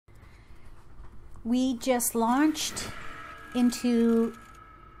We just launched into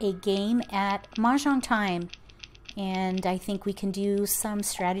a game at Mahjong time, and I think we can do some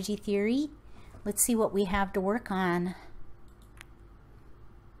strategy theory. Let's see what we have to work on.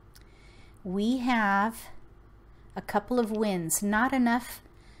 We have a couple of wins, not enough,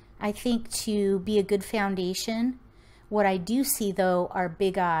 I think, to be a good foundation. What I do see though are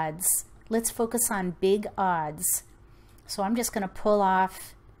big odds. Let's focus on big odds. So I'm just going to pull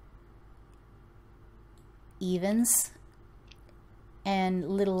off evens and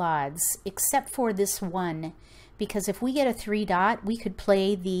little odds, except for this one, because if we get a 3 dot, we could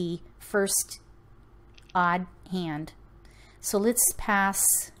play the first odd hand. So let's pass,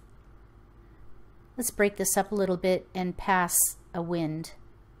 let's break this up a little bit and pass a wind.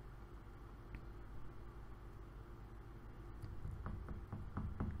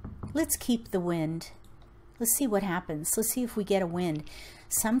 Let's keep the wind. Let's see what happens. Let's see if we get a wind.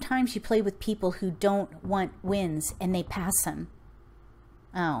 Sometimes you play with people who don't want wins and they pass them.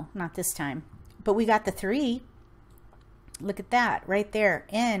 Oh, not this time. But we got the 3. Look at that right there.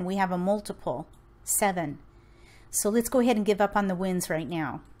 And we have a multiple, 7. So let's go ahead and give up on the wins right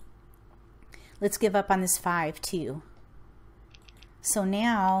now. Let's give up on this 5 too. So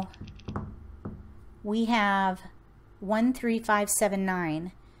now we have 1, 3, 5, 7,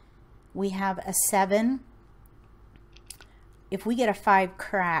 9. We have a 7. If we get a 5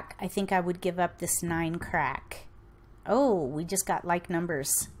 crack, I think I would give up this 9 crack. Oh, we just got like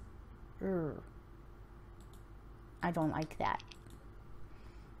numbers. I don't like that.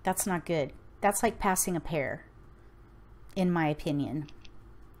 That's not good. That's like passing a pair, in my opinion.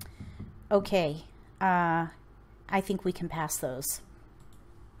 Okay, I think we can pass those.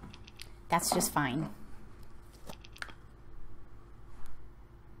 That's just fine.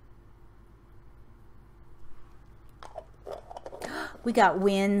 We got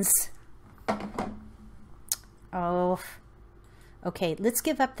wins. Oh, okay, let's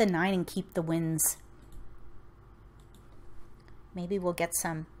give up the 9 and keep the wins. Maybe we'll get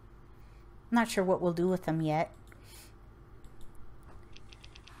some. I'm not sure what we'll do with them yet.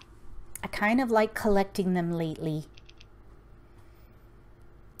 I kind of like collecting them lately.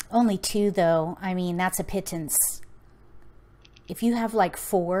 Only 2 though. I mean, that's a pittance. If you have like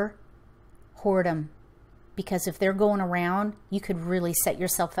 4, hoard them. Because if they're going around, you could really set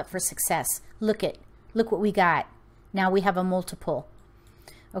yourself up for success. Look what we got. Now we have a multiple.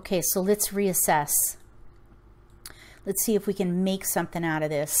 Okay, so let's reassess. Let's see if we can make something out of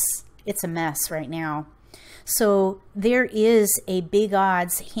this. It's a mess right now. So there is a big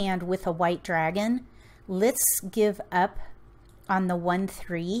odds hand with a white dragon. Let's give up on the 1,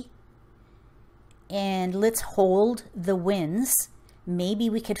 3. And let's hold the wins. Maybe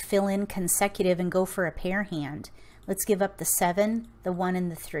we could fill in consecutive and go for a pair hand. Let's give up the 7, the 1,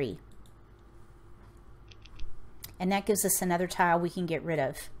 and the 3. And that gives us another tile we can get rid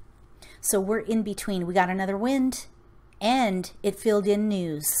of. So we're in between. We got another wind, and it filled in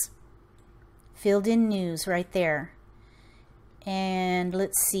news. Filled in news right there. And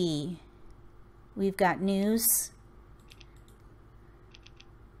let's see. We've got news.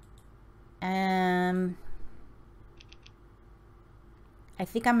 I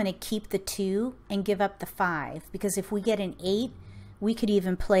think I'm going to keep the 2 and give up the 5, because if we get an 8, we could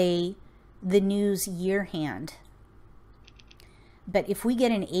even play the news year hand. But if we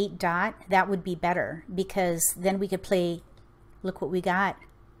get an 8 dot, that would be better, because then we could play, look what we got.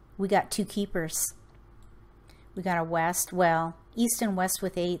 We got 2 keepers. We got a west, well, east and west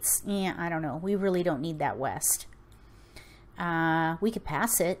with 8s. Yeah, I don't know. We really don't need that west. We could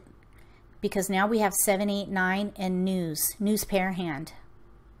pass it, because now we have 7, 8, 9, and news pair hand.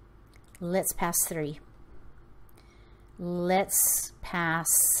 Let's pass 3. Let's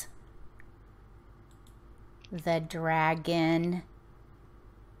pass the dragon.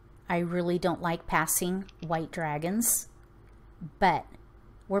 I really don't like passing white dragons, but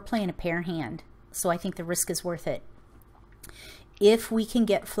we're playing a pair hand, so I think the risk is worth it. If we can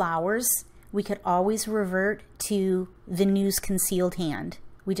get flowers, we could always revert to the news concealed hand.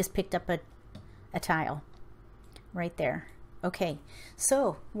 We just picked up a tile right there. Okay,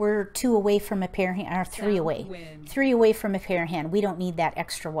 so we're 2 away from a pair hand, or 3 away. 3 away from a pair hand. We don't need that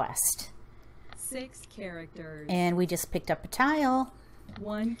extra west. 6 characters. And we just picked up a tile.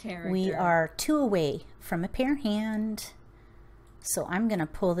 1 character. We are 2 away from a pair hand. So I'm going to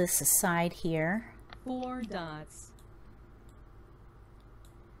pull this aside here. 4 dots.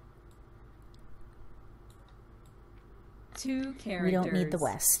 2 characters. We don't need the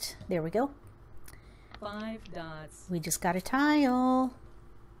west. There we go. 5 dots. We just got a tile.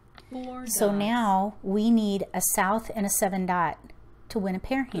 4 dots. So now we need a south and a 7 dot to win a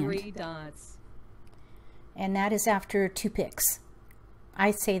pair hand. 3 dots. And that is after 2 picks.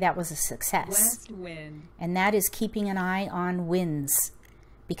 I say that was a success. West wind. And that is keeping an eye on winds.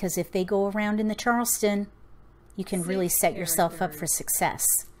 Because if they go around in the Charleston, you can really set yourself up for success.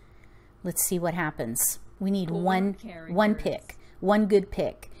 Let's see what happens. We need one pick, one good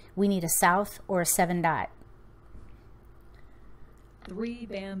pick. We need a south or a 7 dot. 3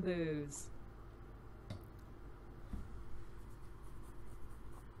 bamboos.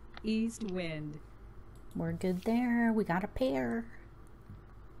 East wind. We're good there. We got a pair.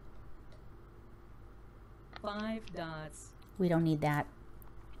 5 dots. We don't need that.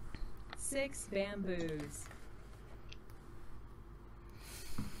 6 bamboos.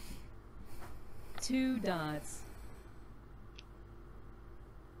 2 dots.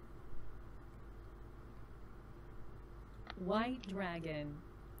 White dragon.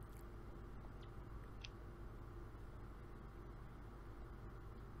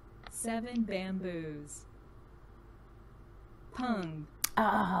 7 bamboos. Pung.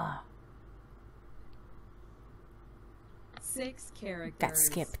 Ah, 6 characters. got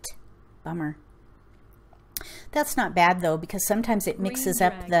skipped. Bummer. That's not bad though, because sometimes it mixes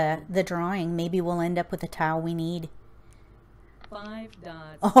up the drawing. Maybe we'll end up with the tile we need. 5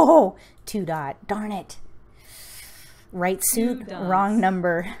 dots. Oh, 2 dot. Darn it. Right suit, dots. wrong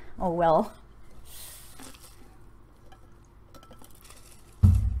number. Oh well.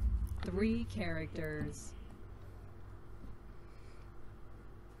 3 characters.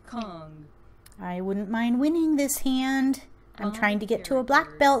 Kong. I wouldn't mind winning this hand. I'm 5 trying to get to a black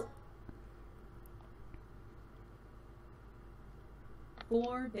characters. belt.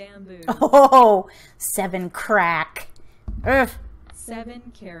 4 bamboos. Oh, 7 crack. Ugh.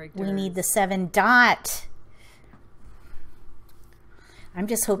 7 characters. We need the 7 dot. I'm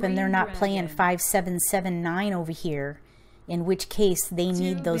just hoping they're Green not playing dragon. 5, 7, 7, 9 over here. In which case they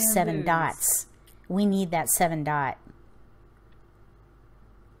need 2 those 7 bamboos. dots. We need that 7 dot.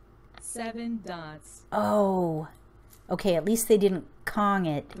 7 dots. Oh. Okay, at least they didn't Kong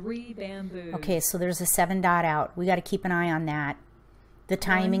it. 3 bamboos. Okay, so there's a 7 dot out. We got to keep an eye on that. The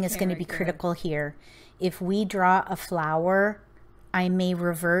timing is going to be character. critical here. If we draw a flower, I may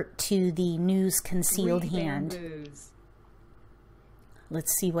revert to the news concealed 3 hand. bamboos.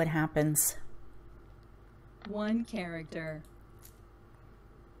 Let's see what happens. 1 character.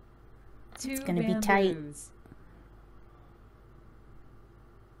 2 It's gonna be tight. bamboos.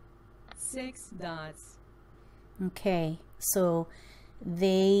 6 dots. Okay, so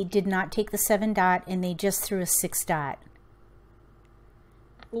they did not take the 7 dot and they just threw a 6 dot.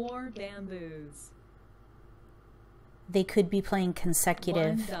 4 bamboos. They could be playing 1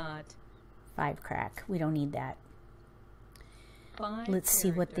 consecutive. dot. 5 crack. We don't need that. 5 Let's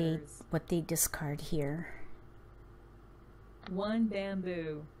see what characters. they discard here. 1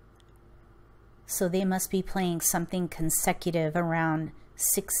 bamboo. So they must be playing something consecutive around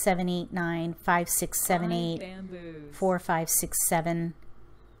 6, 7, 8, 9, 5, 6, 7, 5 8, bamboos. 4, 5, 6, 7,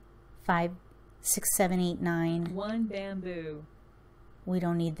 5, 6, 7, 8, 9. 1 bamboo. We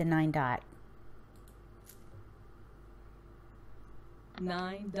don't need the 9 dot.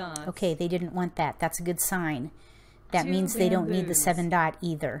 9 dots. Okay, they didn't want that. That's a good sign. That 2 means they don't need the bamboos. 7 dot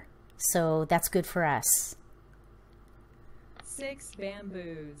either. So that's good for us. 6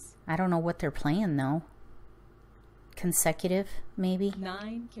 bamboos. I don't know what they're playing though. Consecutive, maybe?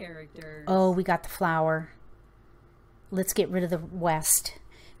 9 characters. Oh, we got the flower. Let's get rid of the west.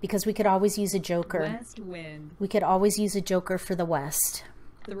 Because we could always use a joker. West wind. We could always use a joker for the west.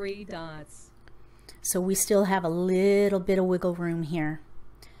 3 dots. So we still have a little bit of wiggle room here.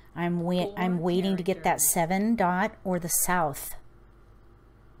 I'm waiting to get that characters. 7 dot or the south.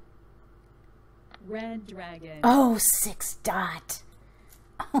 Red dragon. Oh, 6 dot.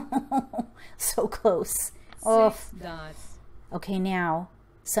 So close. 6 Oh, dots. okay, now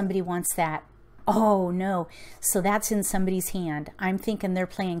somebody wants that. Oh, no. So that's in somebody's hand. I'm thinking they're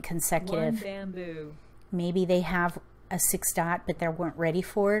playing 1 consecutive. bamboo. Maybe they have a 6 dot, but they weren't ready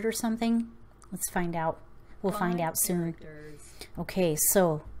for it or something. Let's find out. We'll find 5 out soon. characters. Okay,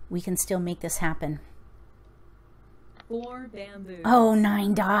 so we can still make this happen. 4 bamboos. Oh,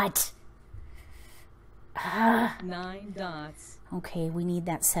 9 dot. Ah, 9 dots. okay, we need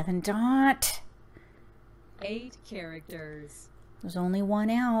that 7 dot. 8 characters. There's only 1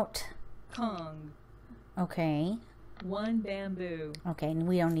 out. Kong. Okay. 1 bamboo. Okay, and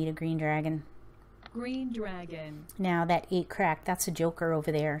we don't need a green dragon. Green dragon. Now that 8 crack, that's a joker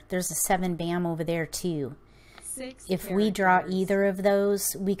over there. There's a 7 bam over there too. 6 If we draw characters. either of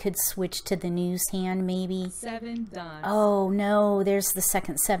those, we could switch to the news hand maybe. 7 dots. Oh no, there's the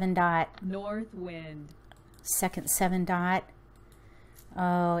second 7 dot. North wind. Second 7 dot.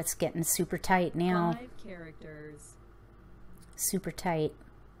 Oh, it's getting super tight now. 5 characters. Super tight.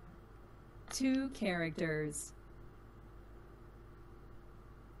 2 characters.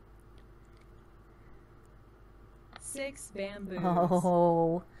 6 bamboos.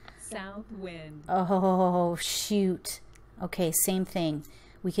 Oh. South wind. Oh, shoot. Okay, same thing.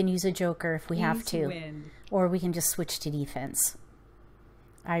 We can use a joker if we have East to. wind. Or we can just switch to defense.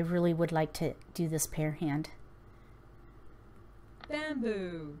 I really would like to do this pair hand.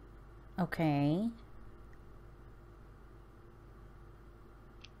 Bamboo. Okay.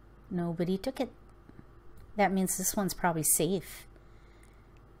 Nobody took it. That means this one's probably safe.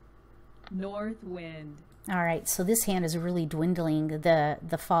 North wind. All right, so this hand is really dwindling. The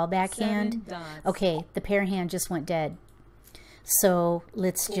fallback 7 hand. dots. Okay, the pair hand just went dead. So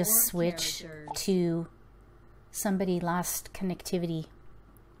let's 4 just switch characters. to somebody lost connectivity.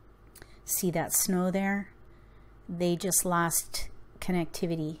 See that snow there? They just lost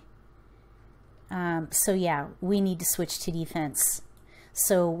connectivity. So yeah, we need to switch to defense.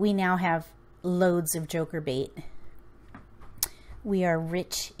 So we now have loads of joker bait. We are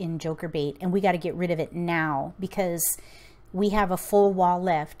rich in joker bait, and we got to get rid of it now because we have a full wall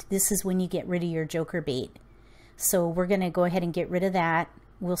left. This is when you get rid of your joker bait. So we're going to go ahead and get rid of that.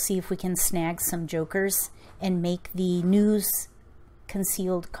 We'll see if we can snag some jokers and make the news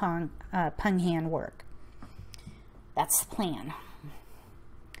concealed pung hand work. That's the plan.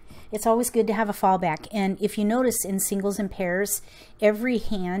 It's always good to have a fallback, and if you notice in singles and pairs, every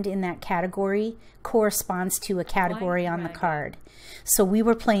hand in that category corresponds to a category on the card. So we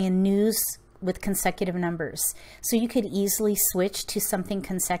were playing news with consecutive numbers. So you could easily switch to something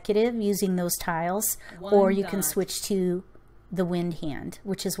consecutive using those tiles, or you can switch to the wind hand,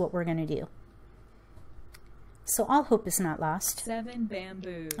 which is what we're going to do. So all hope is not lost. 7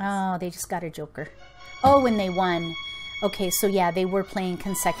 bamboos. Oh, they just got a joker. Oh, and they won. Okay, so yeah, they were playing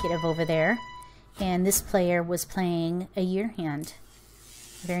consecutive over there. And this player was playing a year hand.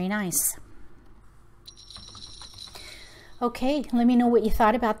 Very nice. Okay, let me know what you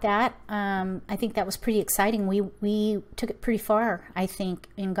thought about that. I think that was pretty exciting. We took it pretty far, I think,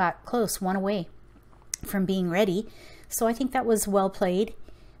 and got close, one away from being ready. So I think that was well played.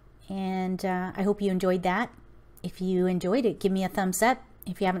 And I hope you enjoyed that. If you enjoyed it, give me a thumbs up.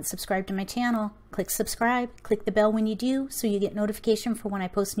 If you haven't subscribed to my channel, click subscribe, click the bell when you do so you get notification for when I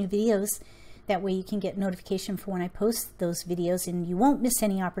post new videos. That way you can get notification for when I post those videos and you won't miss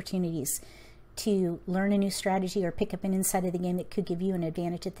any opportunities to learn a new strategy or pick up an insight of the game that could give you an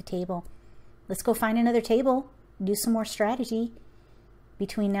advantage at the table. Let's go find another table, do some more strategy.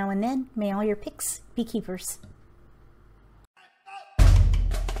 Between now and then, may all your picks be keepers.